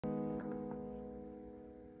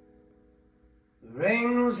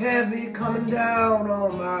Rain was heavy coming down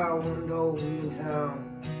on my window in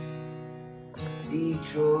town.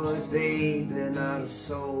 Detroit, baby, not a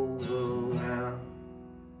soul around.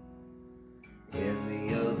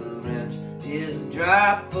 Every other inch is a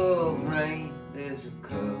drop of rain. There's a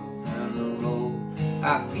curve down the road.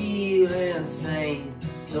 I feel insane,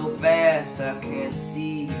 so fast I can't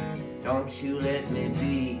see. Don't you let me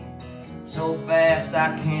be. So fast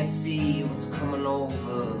I can't see what's coming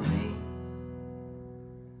over me.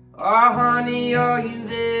 Oh honey, are you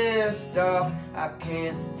there? Stop, I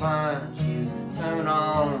can't find you. Turn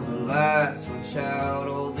on the lights, switch out,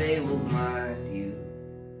 or they will blind you.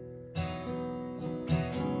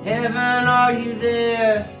 Heaven, are you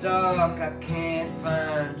there? It's dark, I can't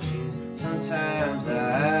find you. Sometimes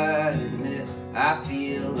I admit I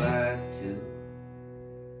feel like two.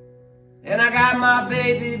 And I got my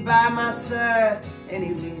baby by my side.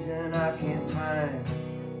 Any reason I can't find.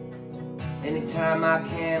 Anytime I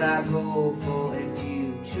can, I go for a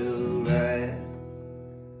future ride.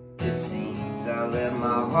 It seems I left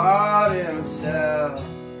my heart in the south,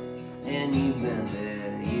 and you've been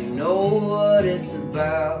there, you know what it's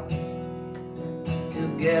about.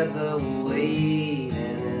 Together we're waiting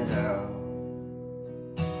it out,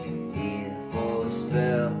 here for a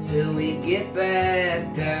spell till we get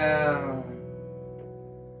back down.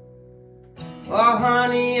 Oh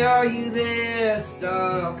honey, are you there? It's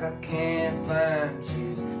dark, I can't find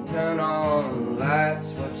you. Turn on the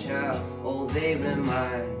lights, watch out, oh they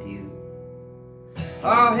remind you.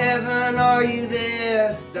 Oh heaven, are you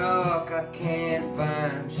there? It's dark, I can't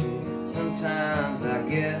find you. Sometimes I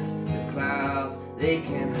guess the clouds, they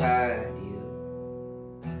can hide you.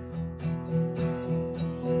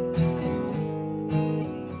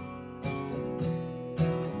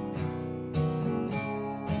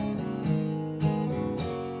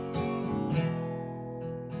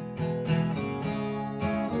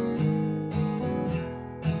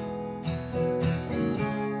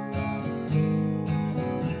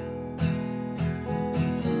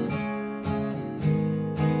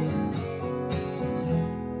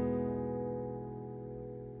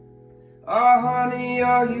 Oh honey,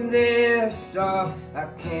 are you there? Stop, I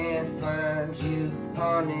can't find you.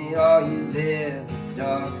 Honey, are you there?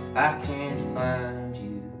 Stop, I can't find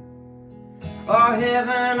you. Oh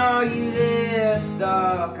heaven, are you there? It's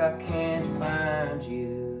dark, I can't find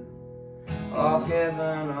you. Oh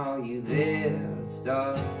heaven, are you there? It's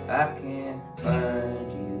dark, I can't find you.